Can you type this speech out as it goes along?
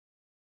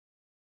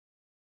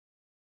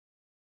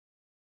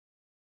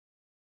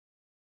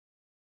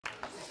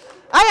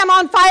I am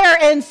on fire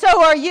and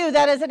so are you.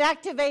 That is an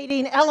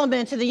activating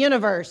element in the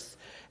universe.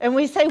 And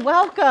we say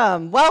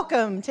welcome,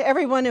 welcome to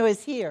everyone who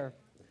is here.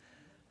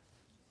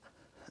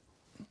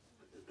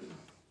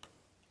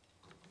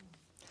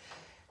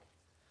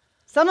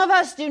 Some of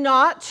us do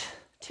not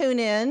tune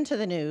in to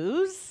the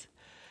news,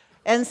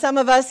 and some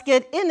of us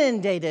get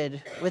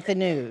inundated with the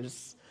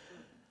news.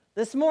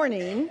 This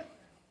morning,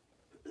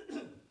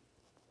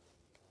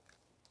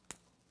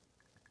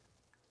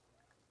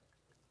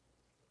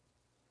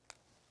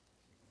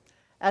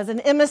 as an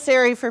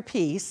emissary for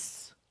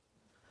peace,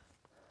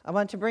 I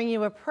want to bring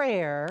you a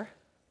prayer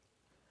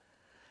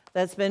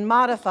that's been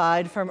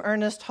modified from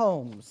Ernest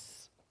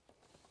Holmes.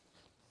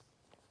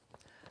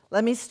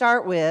 Let me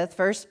start with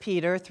 1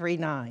 Peter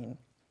 3:9.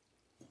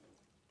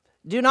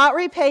 Do not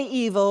repay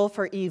evil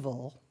for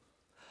evil,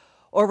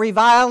 or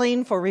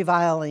reviling for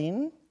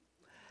reviling,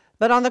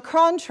 but on the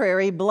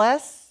contrary,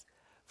 bless,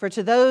 for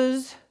to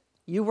those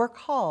you were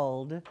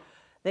called,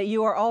 that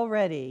you are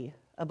already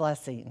a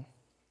blessing.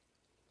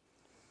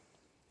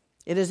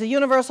 It is a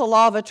universal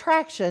law of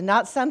attraction,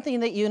 not something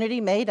that Unity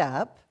made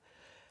up.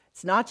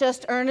 It's not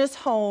just Ernest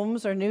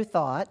Holmes or New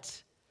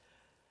Thought,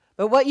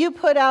 but what you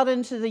put out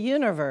into the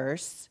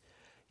universe,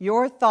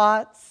 your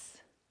thoughts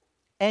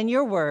and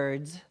your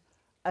words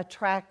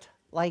attract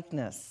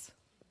likeness.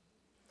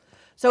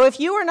 So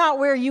if you are not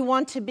where you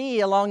want to be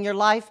along your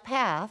life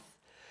path,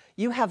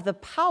 you have the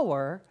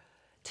power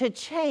to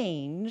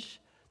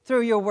change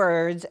through your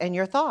words and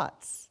your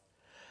thoughts.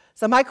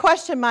 So my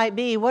question might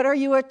be, what are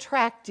you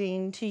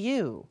attracting to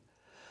you?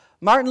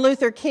 Martin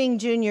Luther King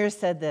Jr.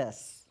 said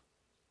this: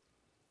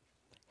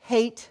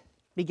 hate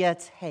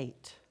begets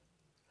hate.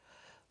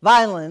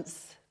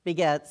 Violence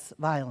begets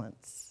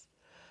violence.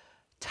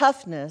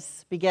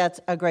 Toughness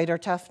begets a greater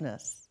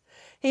toughness.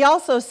 He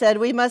also said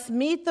we must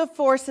meet the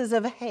forces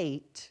of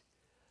hate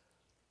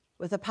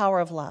with the power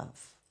of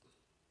love.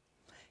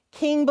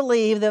 King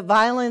believed that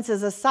violence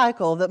is a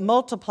cycle that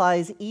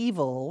multiplies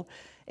evil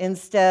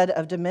instead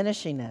of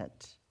diminishing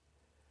it.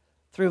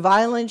 Through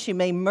violence, you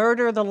may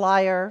murder the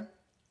liar,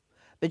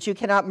 but you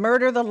cannot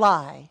murder the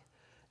lie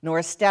nor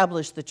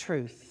establish the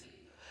truth.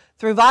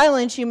 Through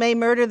violence, you may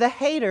murder the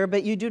hater,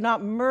 but you do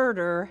not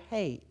murder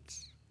hate.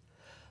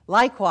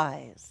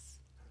 Likewise,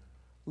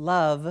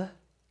 love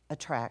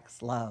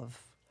attracts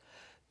love.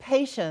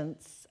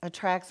 Patience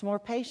attracts more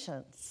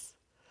patience.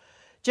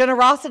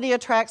 Generosity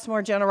attracts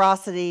more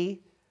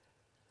generosity,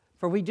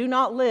 for we do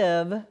not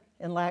live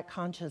in lack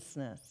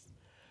consciousness.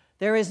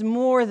 There is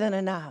more than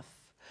enough.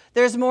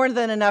 There's more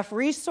than enough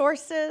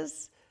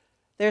resources.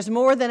 There's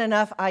more than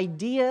enough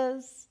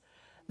ideas.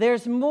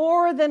 There's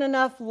more than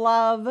enough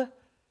love,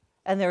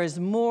 and there is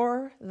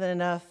more than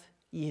enough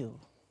you.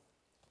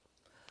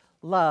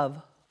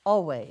 Love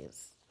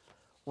always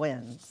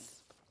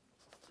wins.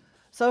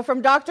 So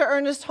from Dr.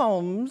 Ernest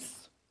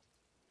Holmes,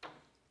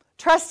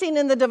 trusting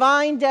in the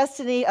divine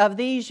destiny of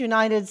these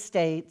United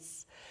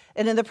States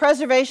and in the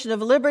preservation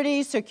of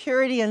liberty,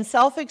 security, and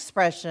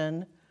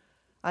self-expression,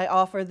 I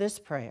offer this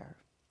prayer.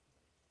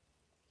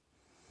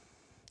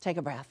 Take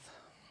a breath.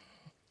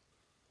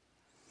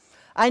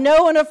 I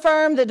know and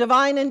affirm that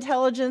divine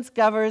intelligence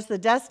governs the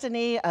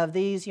destiny of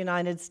these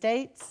United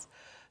States,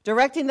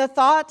 directing the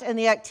thought and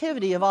the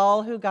activity of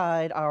all who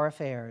guide our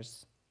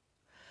affairs.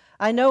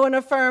 I know and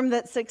affirm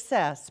that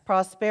success,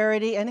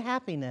 prosperity, and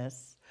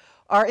happiness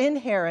are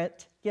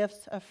inherent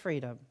gifts of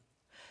freedom,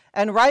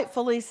 and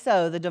rightfully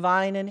so the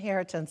divine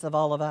inheritance of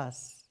all of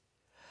us.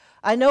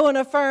 I know and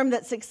affirm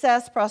that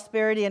success,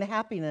 prosperity, and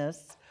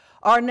happiness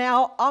are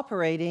now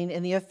operating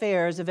in the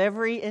affairs of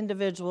every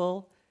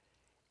individual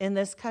in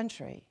this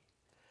country.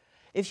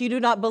 If you do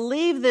not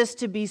believe this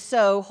to be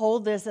so,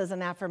 hold this as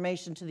an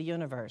affirmation to the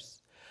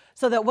universe,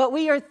 so that what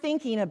we are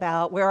thinking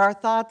about, where our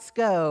thoughts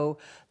go,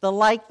 the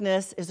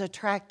likeness is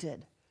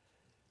attracted,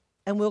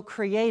 and we'll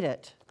create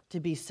it to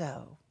be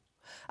so.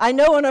 I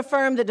know and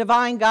affirm that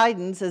divine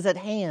guidance is at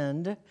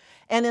hand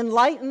and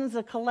enlightens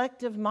the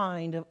collective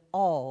mind of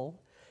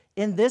all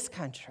in this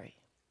country.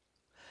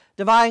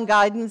 Divine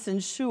guidance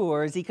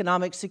ensures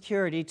economic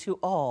security to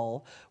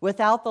all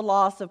without the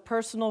loss of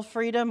personal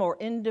freedom or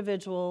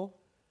individual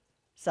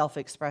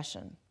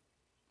self-expression.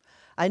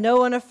 I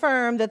know and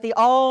affirm that the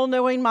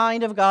all-knowing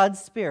mind of God's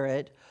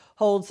Spirit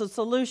holds a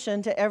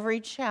solution to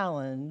every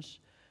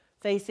challenge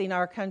facing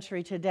our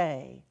country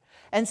today.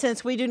 And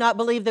since we do not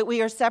believe that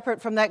we are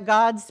separate from that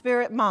God's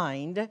Spirit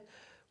mind,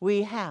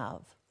 we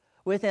have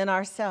within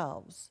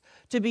ourselves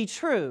to be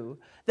true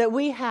that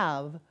we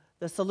have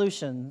the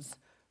solutions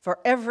for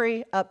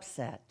every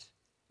upset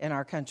in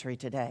our country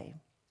today.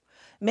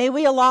 May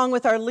we, along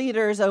with our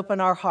leaders, open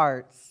our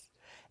hearts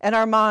and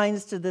our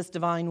minds to this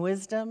divine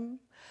wisdom,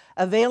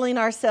 availing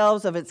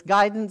ourselves of its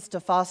guidance to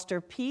foster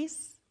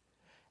peace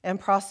and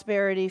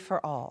prosperity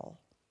for all.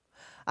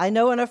 I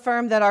know and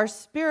affirm that our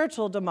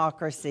spiritual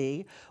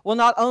democracy will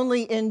not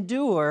only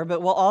endure,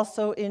 but will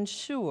also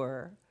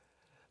ensure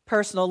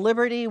personal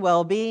liberty,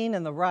 well-being,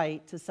 and the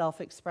right to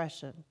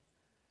self-expression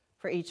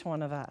for each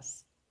one of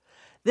us.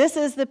 This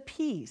is the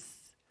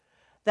peace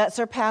that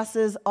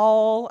surpasses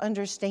all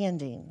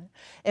understanding,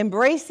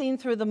 embracing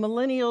through the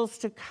millennials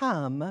to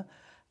come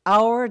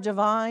our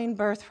divine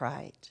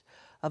birthright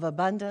of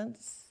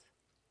abundance,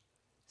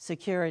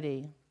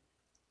 security,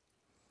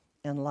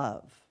 and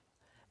love.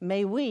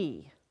 May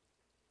we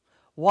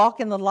walk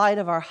in the light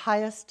of our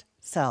highest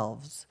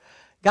selves,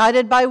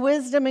 guided by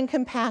wisdom and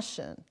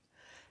compassion,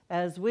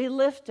 as we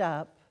lift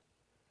up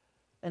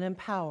and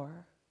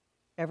empower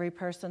every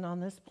person on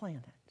this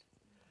planet.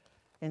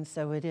 And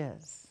so it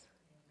is.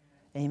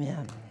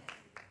 Amen.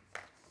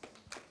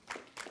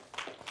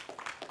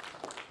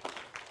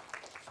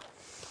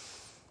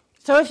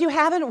 So if you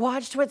haven't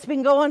watched what's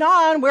been going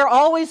on, we're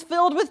always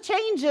filled with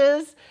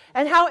changes.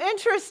 And how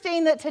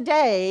interesting that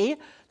today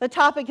the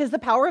topic is the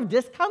power of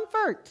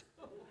discomfort.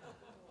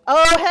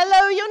 Oh,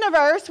 hello,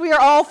 universe. We are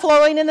all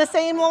flowing in the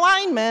same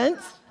alignment.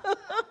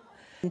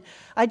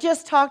 I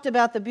just talked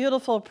about the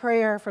beautiful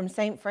prayer from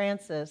St.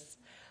 Francis.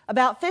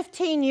 About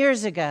 15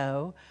 years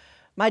ago,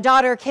 my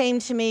daughter came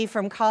to me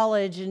from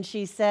college and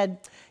she said,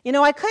 you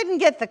know, I couldn't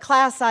get the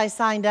class I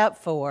signed up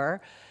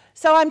for,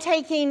 so I'm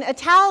taking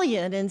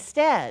Italian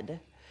instead.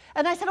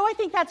 And I said, oh, I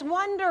think that's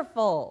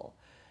wonderful.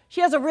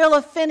 She has a real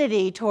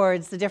affinity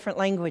towards the different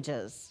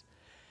languages.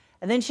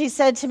 And then she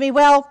said to me,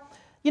 well,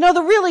 you know,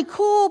 the really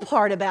cool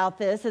part about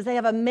this is they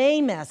have a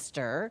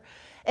Maymester,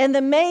 and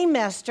the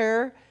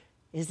Maymester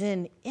is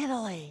in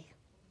Italy.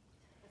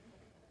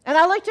 And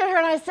I looked at her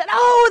and I said,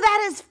 oh,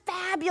 that is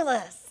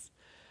fabulous.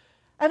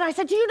 And I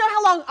said, do you know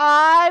how long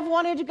I've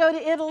wanted to go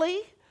to Italy?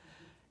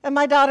 And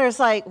my daughter's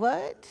like,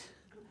 what?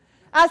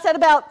 I said,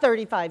 about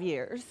 35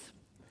 years.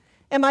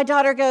 And my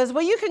daughter goes,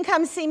 well, you can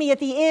come see me at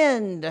the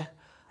end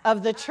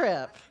of the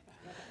trip.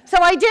 So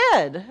I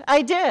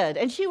did.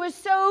 And she was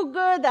so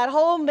good that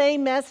whole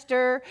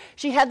Maymester.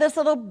 She had this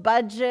little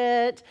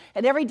budget,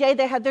 and every day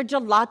they had their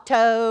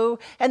gelato,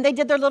 and they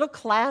did their little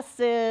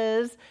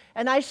classes,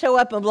 and I show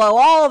up and blow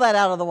all that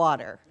out of the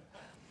water.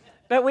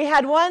 But we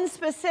had one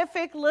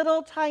specific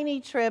little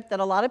tiny trip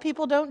that a lot of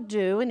people don't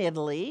do in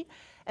Italy,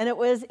 and it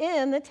was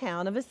in the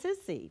town of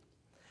Assisi.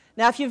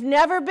 Now, if you've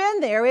never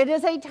been there, it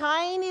is a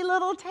tiny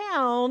little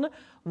town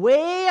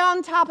way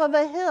on top of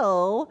a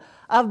hill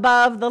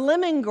above the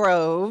lemon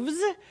groves,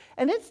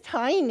 and it's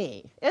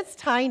tiny. It's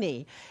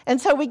tiny. And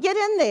so we get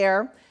in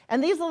there,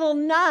 and these little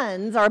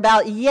nuns are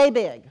about yay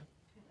big.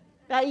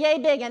 About yay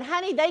big. And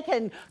honey, they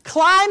can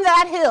climb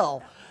that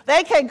hill.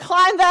 They can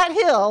climb that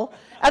hill.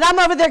 And I'm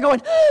over there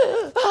going,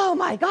 oh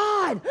my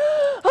God.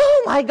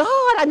 Oh my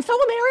God. I'm so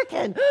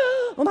American.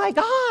 Oh my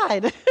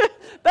God.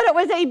 But it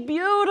was a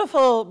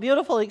beautiful,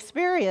 beautiful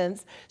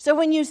experience. So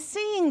when you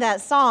sing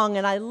that song,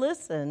 and I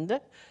listened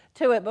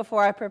to it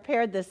before I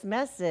prepared this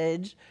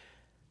message,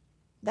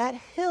 that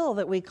hill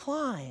that we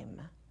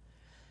climb,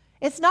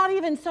 it's not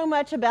even so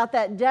much about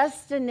that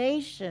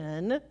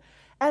destination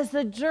as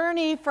the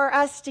journey for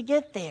us to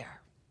get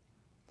there.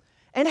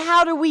 And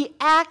how do we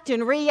act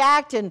and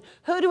react, and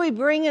who do we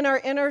bring in our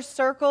inner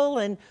circle,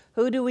 and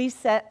who do we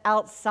set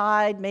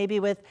outside, maybe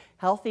with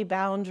healthy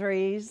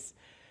boundaries?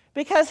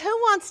 Because who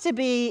wants to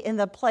be in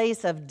the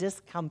place of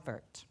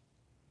discomfort?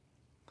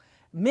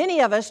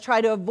 Many of us try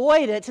to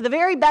avoid it to the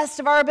very best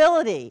of our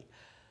ability.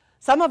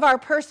 Some of our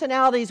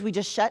personalities we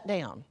just shut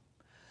down.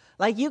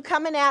 Like, you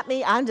coming at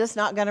me, I'm just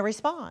not going to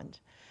respond.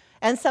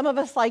 And some of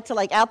us like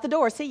to, out the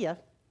door, see ya,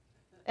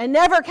 and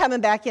never coming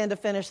back in to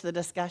finish the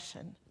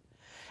discussion.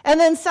 And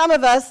then some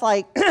of us,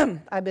 like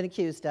I've been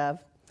accused of,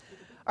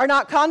 are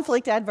not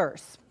conflict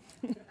adverse.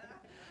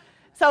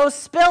 So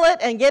spill it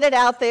and get it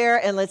out there,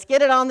 and let's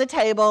get it on the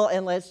table,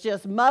 and let's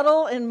just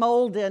muddle and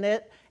mold in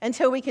it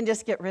until we can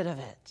just get rid of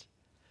it.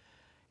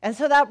 And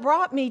so that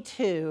brought me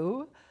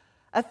to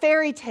a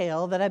fairy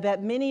tale that I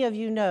bet many of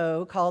you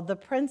know called The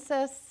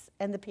Princess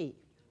and the Pea.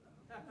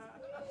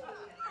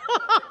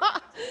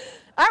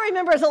 I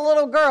remember as a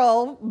little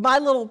girl, my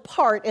little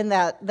part in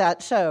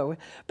that show.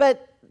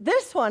 But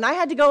this one, I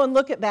had to go and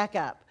look it back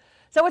up.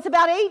 So it's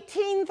about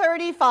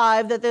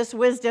 1835 that this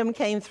wisdom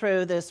came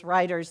through this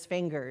writer's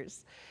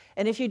fingers.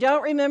 And if you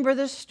don't remember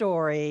the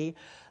story,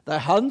 the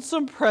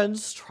handsome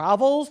prince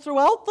travels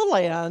throughout the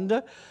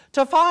land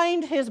to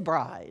find his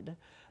bride,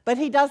 but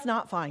he does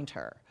not find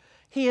her.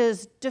 He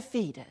is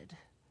defeated,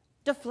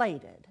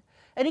 deflated.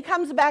 And he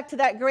comes back to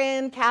that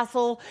grand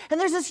castle,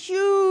 and there's this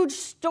huge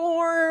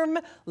storm,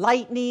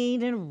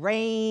 lightning and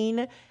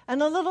rain,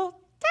 and a little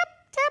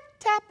tap, tap,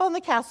 tap on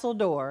the castle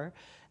door.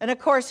 And of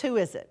course, who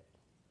is it?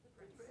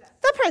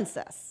 The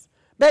princess.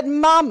 But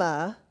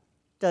Mama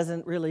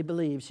doesn't really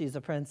believe she's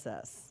a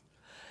princess.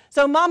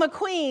 So Mama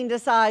Queen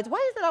decides, why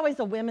is it always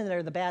the women that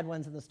are the bad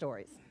ones in the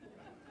stories?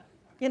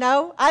 You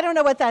know, I don't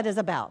know what that is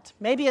about.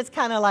 Maybe it's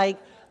kind of like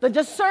the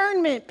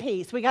discernment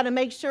piece. We got to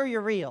make sure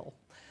you're real.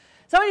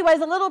 So anyways,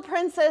 the little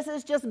princess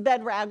is just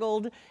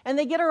bedraggled, and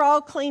they get her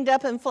all cleaned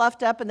up and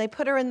fluffed up, and they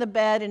put her in the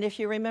bed, and if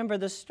you remember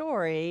the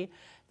story,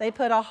 they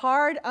put a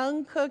hard,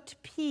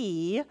 uncooked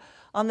pea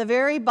on the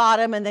very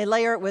bottom, and they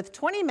layer it with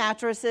 20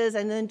 mattresses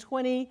and then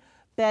 20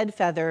 bed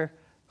feather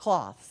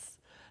cloths.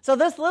 So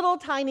this little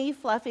tiny,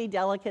 fluffy,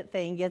 delicate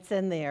thing gets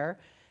in there,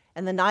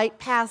 And the night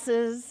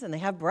passes, and they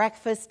have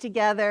breakfast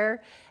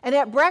together. And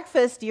at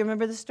breakfast, do you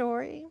remember the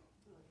story?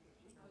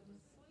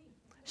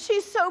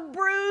 She's so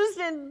bruised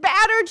and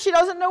battered, she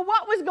doesn't know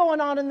what was going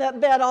on in that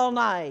bed all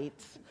night.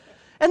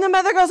 And the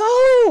mother goes,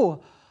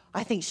 oh,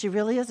 I think she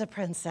really is a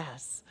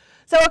princess.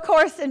 So, of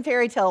course, in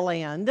fairy tale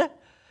land,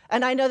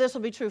 and I know this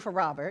will be true for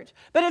Robert,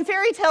 but in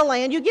fairy tale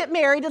land, you get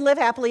married and live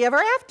happily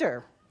ever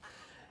after.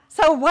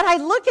 So when I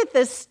look at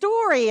this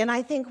story and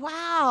I think,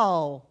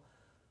 wow,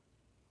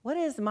 what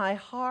is my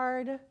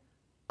hard,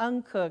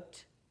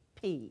 uncooked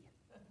pea?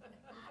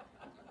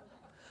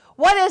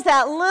 What is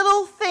that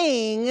little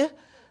thing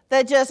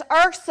that just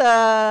irks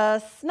the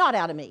snot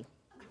out of me?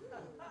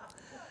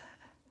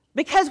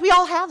 Because we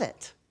all have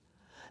it.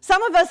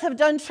 Some of us have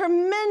done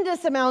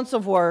tremendous amounts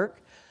of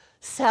work,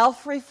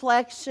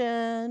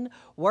 self-reflection,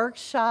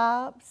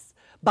 workshops,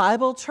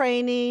 Bible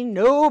training,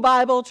 no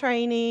Bible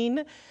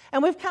training,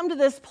 and we've come to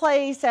this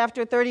place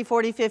after 30,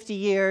 40, 50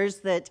 years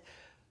that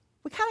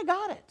we kind of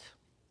got it.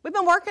 We've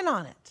been working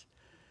on it.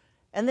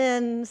 And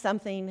then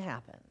something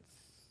happens.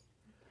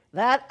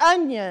 That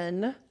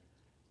onion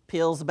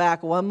peels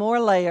back one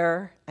more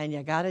layer, and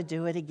you got to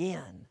do it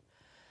again.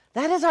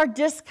 That is our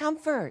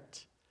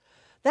discomfort.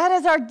 That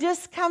is our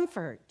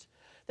discomfort.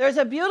 There's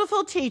a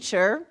beautiful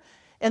teacher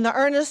in the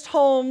Ernest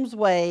Holmes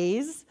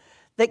ways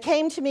that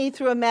came to me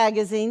through a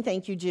magazine,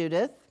 thank you,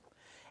 Judith.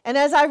 And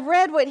as I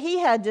read what he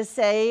had to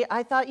say,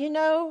 I thought, you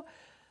know,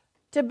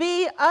 to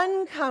be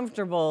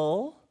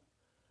uncomfortable,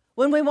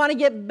 when we want to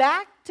get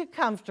back to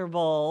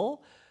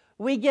comfortable,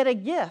 we get a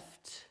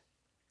gift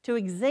to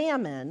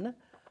examine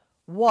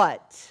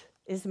what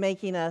is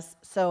making us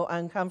so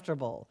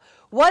uncomfortable.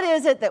 What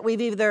is it that we've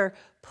either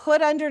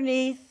put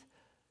underneath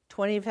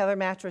 20 feather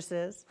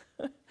mattresses,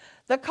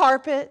 the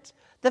carpet,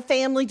 the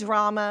family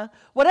drama,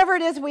 whatever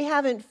it is we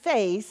haven't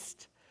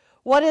faced,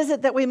 what is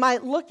it that we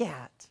might look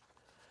at?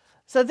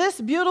 So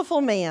this beautiful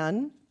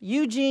man,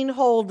 Eugene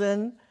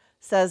Holden,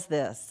 says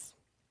this: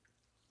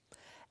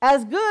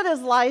 as good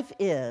as life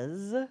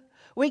is,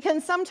 we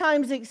can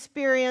sometimes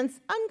experience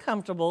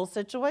uncomfortable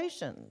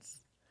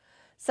situations.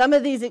 Some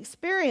of these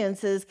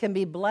experiences can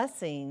be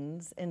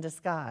blessings in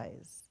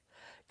disguise,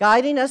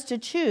 guiding us to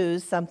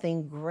choose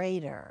something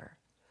greater.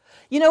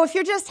 You know, if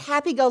you're just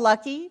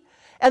happy-go-lucky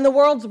and the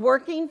world's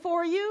working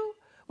for you,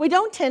 we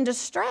don't tend to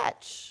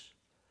stretch.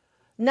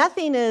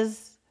 Nothing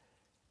is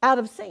out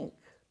of sync.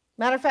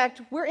 Matter of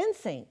fact, we're in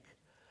sync.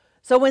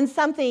 So when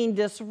something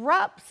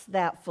disrupts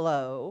that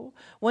flow,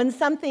 when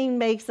something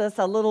makes us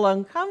a little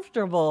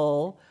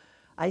uncomfortable,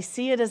 I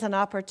see it as an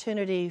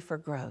opportunity for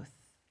growth,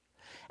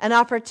 an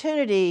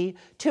opportunity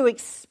to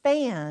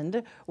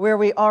expand where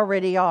we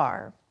already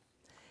are.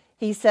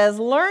 He says,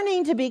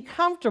 learning to be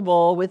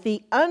comfortable with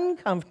the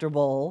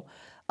uncomfortable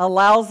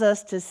allows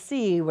us to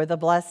see where the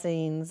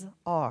blessings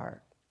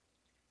are.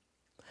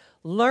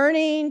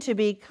 Learning to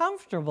be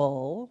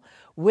comfortable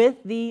with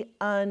the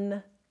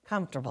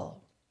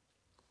uncomfortable.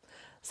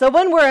 So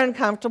when we're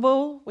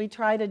uncomfortable, we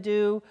try to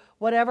do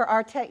whatever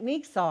our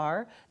techniques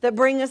are that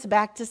bring us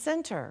back to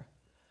center,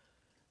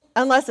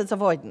 unless it's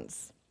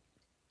avoidance.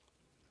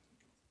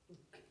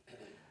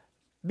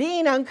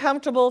 Being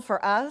uncomfortable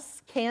for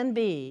us can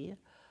be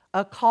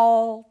a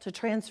call to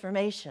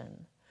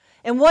transformation.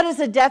 And what is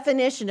the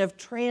definition of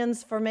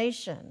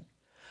transformation?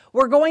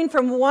 We're going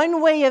from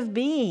one way of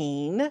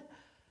being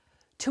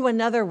to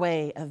another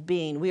way of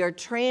being. We are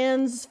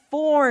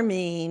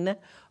transforming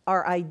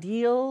our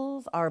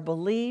ideals, our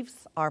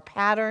beliefs, our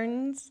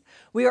patterns.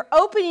 We are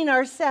opening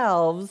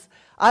ourselves,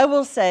 I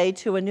will say,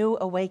 to a new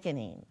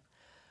awakening.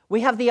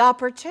 We have the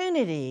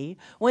opportunity,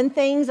 when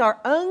things are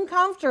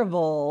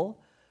uncomfortable,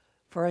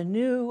 for a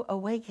new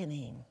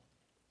awakening.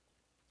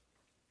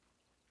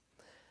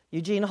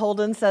 Eugene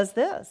Holden says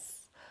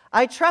this: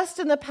 I trust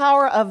in the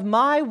power of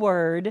my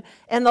word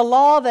and the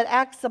law that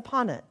acts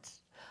upon it.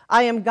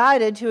 I am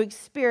guided to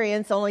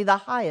experience only the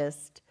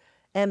highest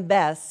and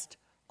best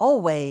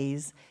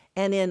always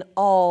and in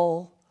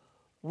all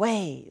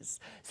ways.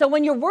 So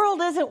when your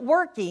world isn't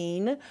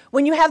working,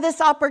 when you have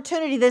this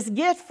opportunity, this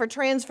gift for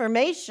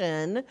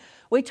transformation,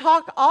 we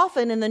talk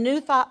often in the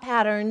New Thought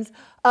Patterns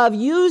of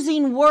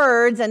using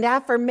words and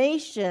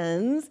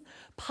affirmations,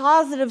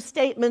 positive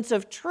statements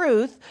of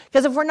truth,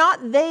 because if we're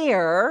not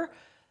there,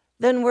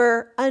 then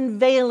we're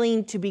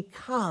unveiling to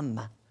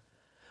become.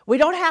 We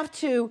don't have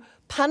to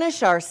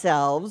punish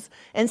ourselves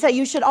and say,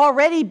 you should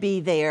already be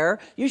there.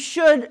 You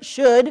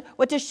should.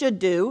 What does should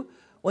do?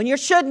 When you're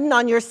shouldn't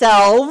on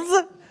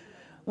yourselves,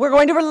 we're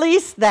going to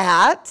release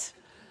that.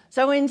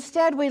 So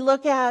instead we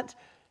look at,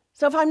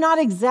 so if I'm not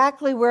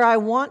exactly where I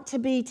want to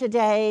be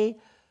today,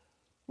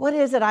 what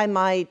is it I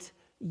might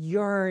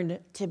yearn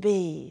to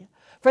be?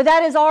 For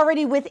that is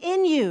already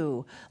within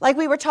you. Like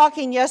we were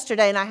talking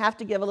yesterday, and I have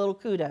to give a little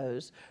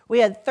kudos. We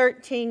had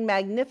 13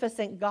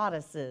 magnificent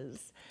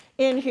goddesses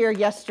in here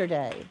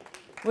yesterday.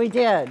 We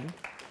did.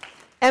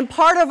 And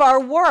part of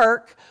our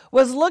work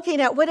was looking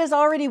at what is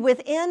already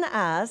within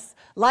us,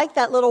 like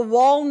that little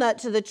walnut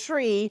to the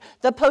tree.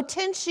 The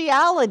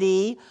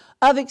potentiality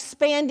of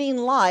expanding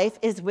life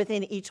is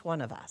within each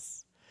one of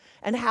us.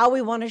 and how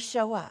we want to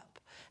show up,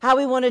 how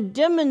we want to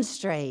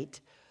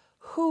demonstrate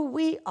who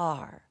we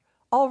are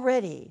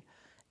already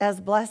as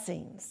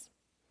blessings.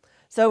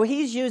 So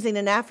he's using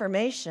an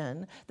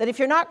affirmation that if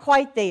you're not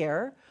quite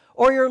there,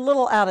 or you're a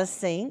little out of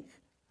sync,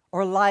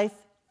 or life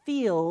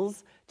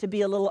feels to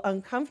be a little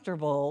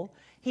uncomfortable,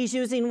 he's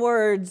using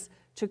words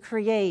to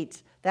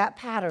create that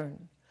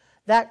pattern,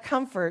 that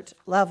comfort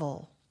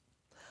level.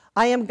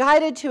 I am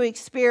guided to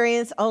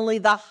experience only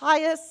the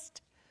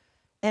highest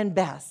and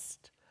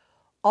best,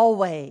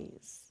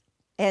 always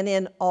and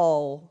in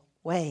all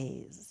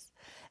ways.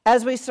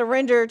 As we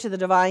surrender to the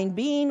divine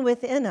being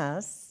within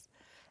us,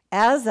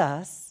 as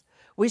us,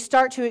 we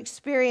start to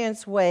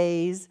experience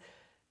ways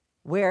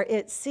where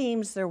it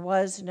seems there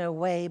was no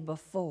way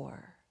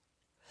before.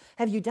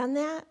 Have you done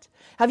that?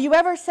 Have you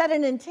ever set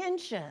an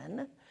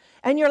intention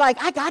and you're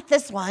like, I got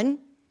this one,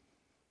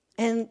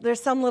 and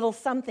there's some little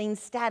something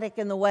static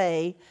in the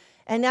way,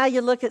 and now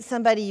you look at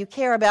somebody you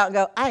care about and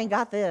go, I ain't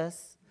got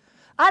this.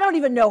 I don't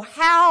even know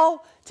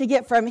how to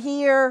get from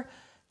here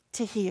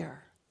to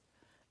here.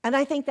 And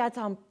I think that's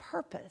on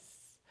purpose.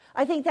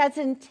 I think that's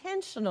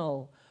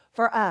intentional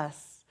for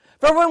us.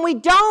 For when we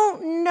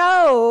don't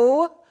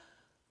know,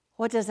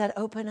 what does that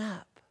open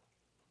up?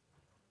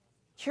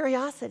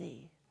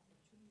 Curiosity,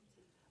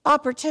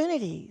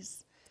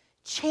 opportunities,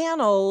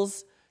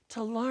 channels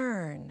to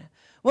learn.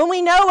 When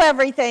we know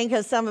everything,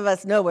 because some of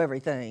us know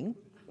everything,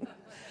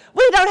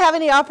 we don't have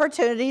any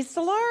opportunities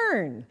to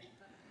learn.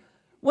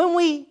 When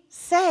we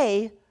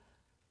say,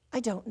 I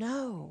don't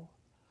know,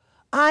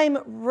 I'm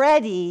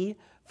ready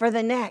for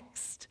the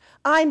next.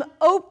 I'm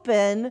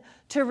open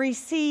to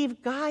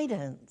receive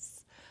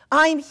guidance.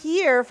 I'm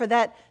here for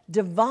that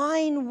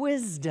divine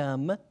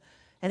wisdom.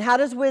 And how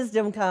does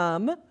wisdom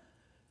come?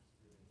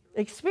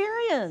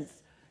 Experience.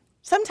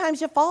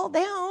 Sometimes you fall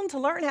down to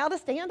learn how to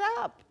stand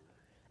up.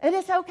 And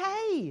it's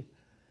okay.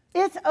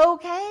 It's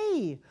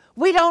okay.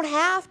 We don't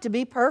have to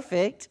be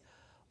perfect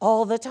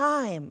all the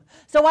time.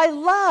 So I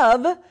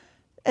love,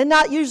 and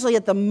not usually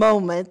at the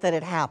moment that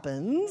it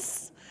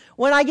happens,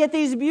 when I get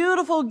these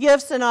beautiful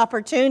gifts and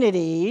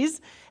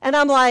opportunities, and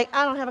I'm like,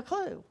 I don't have a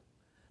clue,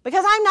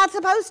 because I'm not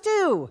supposed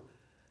to.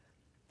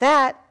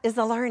 That is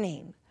the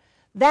learning.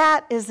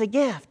 That is the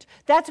gift.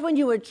 That's when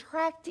you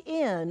attract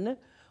in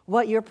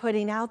what you're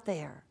putting out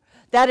there.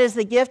 That is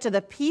the gift of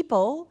the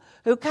people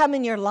who come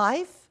in your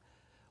life,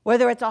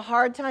 whether it's a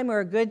hard time or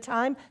a good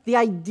time, the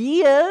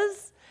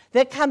ideas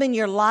that come in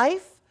your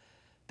life,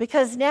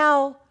 because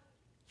now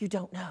you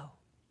don't know.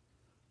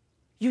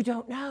 You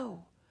don't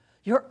know.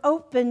 You're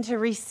open to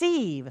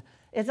receive.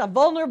 It's a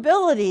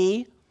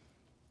vulnerability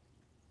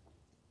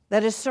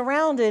that is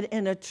surrounded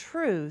in a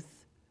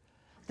truth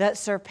that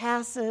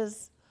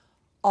surpasses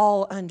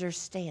all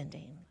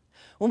understanding.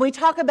 When we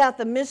talk about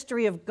the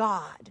mystery of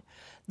God,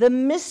 the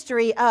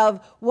mystery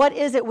of what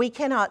is it we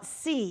cannot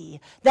see,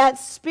 that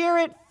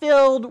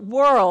spirit-filled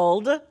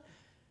world,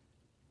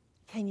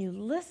 can you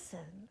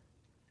listen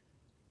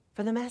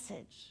for the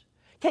message?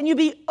 Can you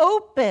be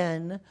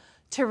open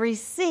to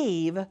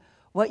receive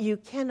what you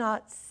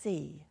cannot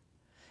see?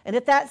 And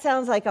if that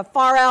sounds like a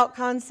far-out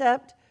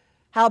concept,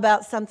 how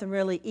about something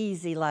really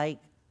easy like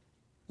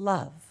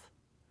love?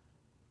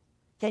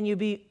 Can you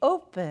be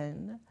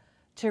open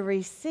to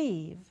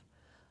receive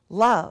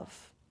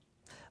love?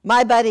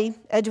 My buddy,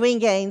 Edwene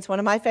Gaines, one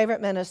of my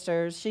favorite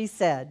ministers, she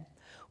said,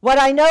 what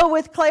I know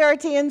with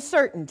clarity and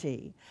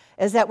certainty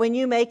is that when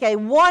you make a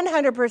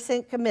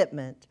 100%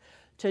 commitment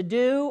to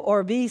do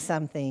or be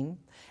something,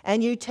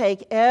 and you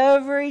take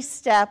every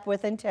step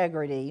with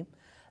integrity,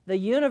 the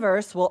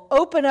universe will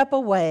open up a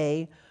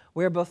way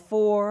where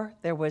before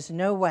there was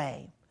no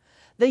way.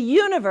 The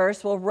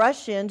universe will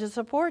rush in to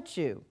support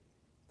you.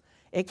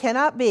 It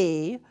cannot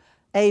be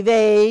a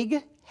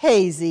vague,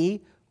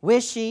 hazy,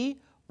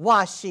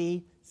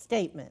 wishy-washy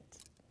statement.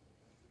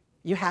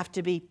 You have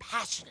to be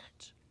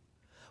passionate.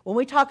 When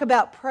we talk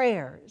about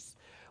prayers,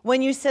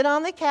 when you sit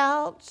on the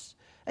couch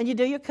and you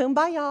do your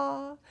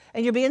kumbaya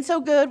and you're being so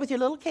good with your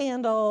little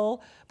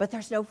candle, but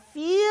there's no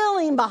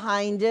feeling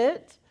behind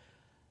it,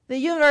 the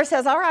universe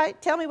says, all right,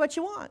 tell me what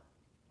you want.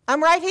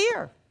 I'm right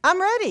here.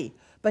 I'm ready.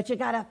 But you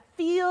got to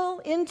feel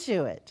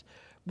into it.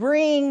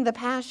 Bring the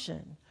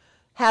passion.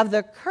 Have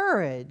the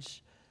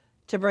courage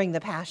to bring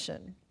the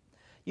passion.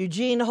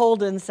 Eugene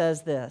Holden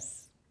says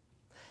this: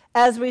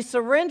 as we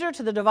surrender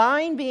to the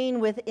divine being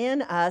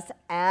within us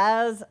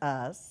as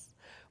us,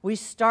 we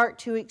start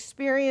to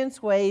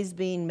experience ways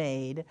being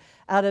made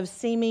out of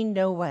seeming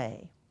no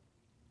way.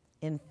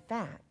 In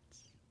fact,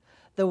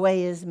 the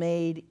way is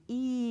made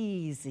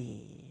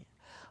easy.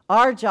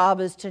 Our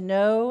job is to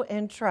know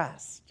and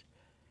trust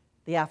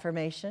the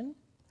affirmation,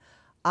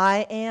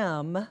 I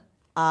am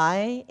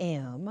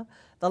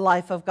the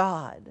life of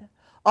God.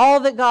 All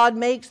that God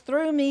makes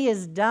through me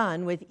is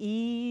done with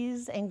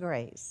ease and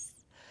grace.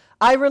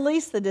 I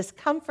release the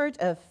discomfort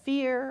of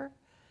fear,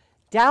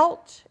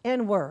 doubt,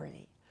 and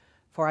worry,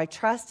 for I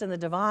trust in the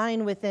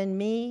divine within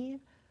me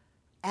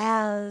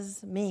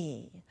as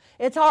me.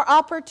 It's our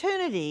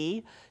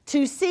opportunity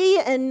to see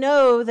and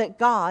know that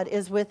God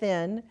is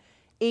within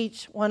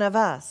each one of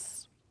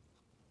us.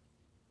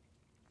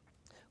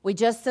 We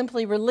just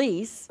simply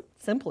release,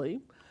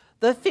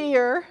 the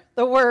fear,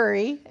 the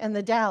worry, and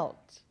the doubt.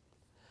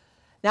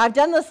 Now, I've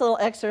done this little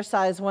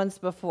exercise once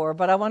before,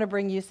 but I want to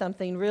bring you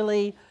something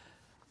really,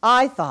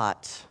 I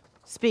thought,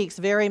 speaks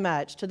very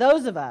much to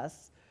those of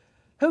us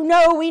who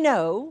know we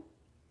know,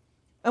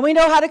 and we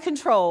know how to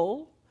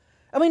control,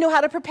 and we know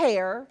how to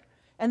prepare,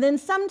 and then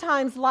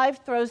sometimes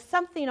life throws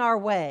something our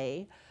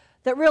way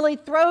that really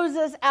throws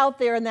us out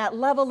there in that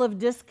level of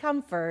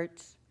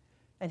discomfort,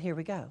 and here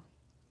we go.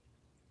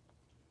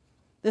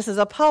 This is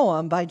a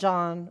poem by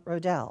John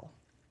Rodell.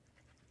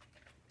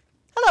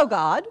 Hello,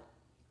 God.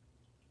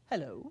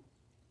 Hello.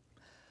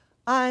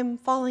 I'm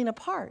falling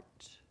apart.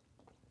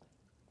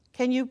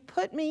 Can you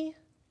put me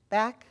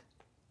back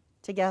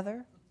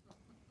together?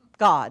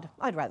 God,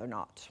 I'd rather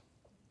not.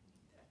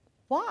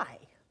 Why?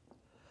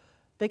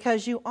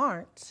 Because you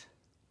aren't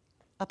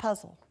a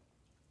puzzle.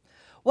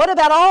 What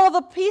about all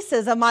the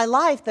pieces of my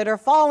life that are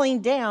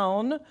falling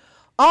down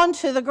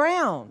onto the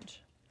ground?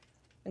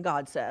 And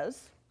God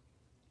says,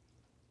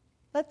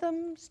 let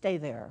them stay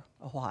there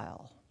a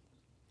while.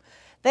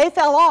 They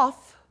fell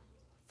off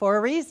for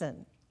a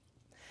reason.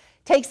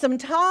 Take some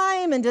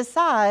time and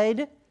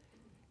decide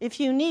if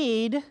you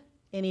need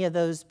any of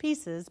those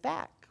pieces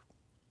back.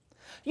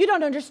 You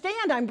don't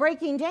understand, I'm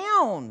breaking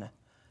down.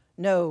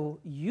 No,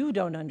 you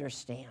don't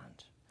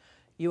understand.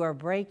 You are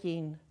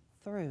breaking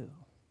through.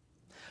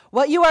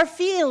 What you are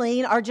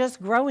feeling are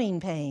just growing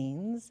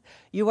pains.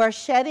 You are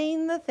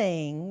shedding the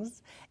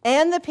things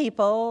and the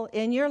people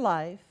in your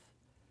life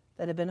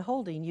that have been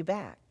holding you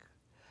back.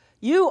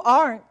 You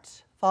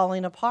aren't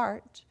falling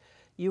apart.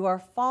 You are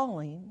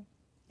falling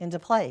into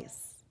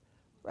place.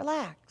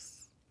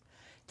 Relax.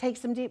 Take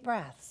some deep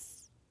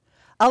breaths.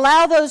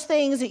 Allow those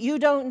things that you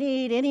don't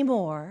need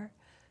anymore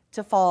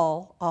to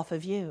fall off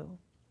of you.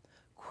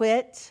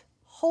 Quit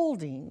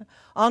holding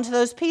onto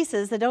those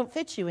pieces that don't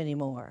fit you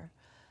anymore.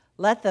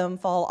 Let them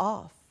fall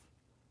off.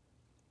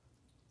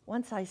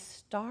 Once I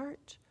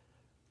start,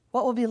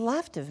 what will be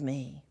left of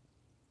me?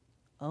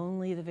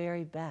 Only the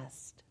very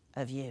best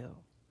of you.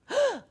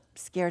 I'm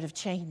scared of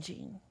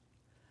changing.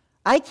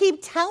 I keep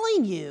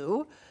telling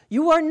you,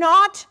 you are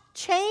not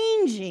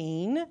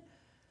changing.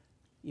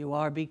 You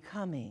are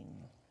becoming.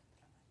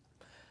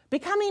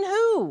 Becoming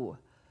who?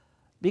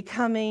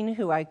 Becoming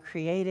who I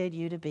created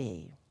you to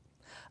be.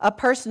 A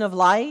person of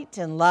light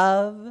and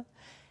love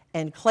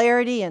and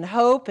clarity and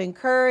hope and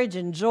courage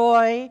and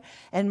joy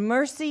and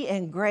mercy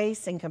and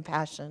grace and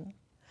compassion.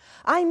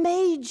 I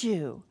made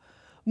you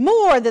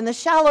more than the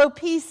shallow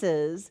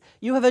pieces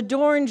you have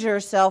adorned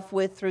yourself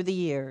with through the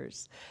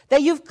years,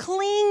 that you've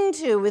clung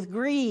to with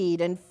greed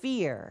and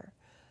fear.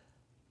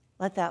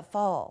 Let that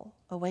fall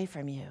away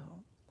from you.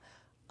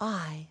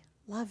 I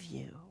love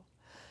you.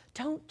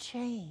 Don't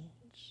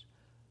change.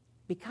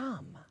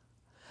 Become.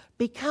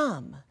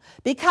 Become.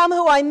 Become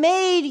who I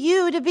made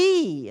you to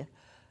be.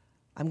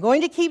 I'm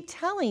going to keep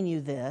telling you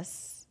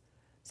this,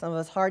 some of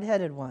us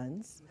hard-headed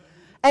ones,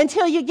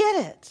 until you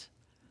get it.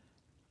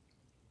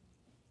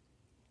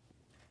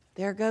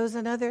 There goes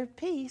another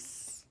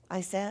piece, I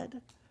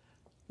said.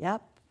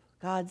 Yep,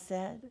 God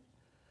said.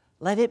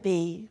 Let it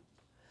be.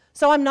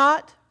 So I'm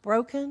not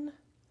broken?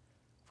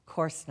 Of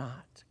course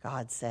not,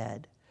 God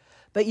said.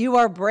 But you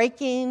are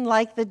breaking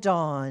like the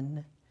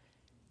dawn.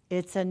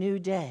 It's a new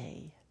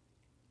day.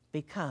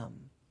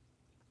 Become.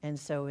 And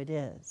so it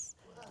is.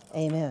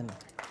 Amen.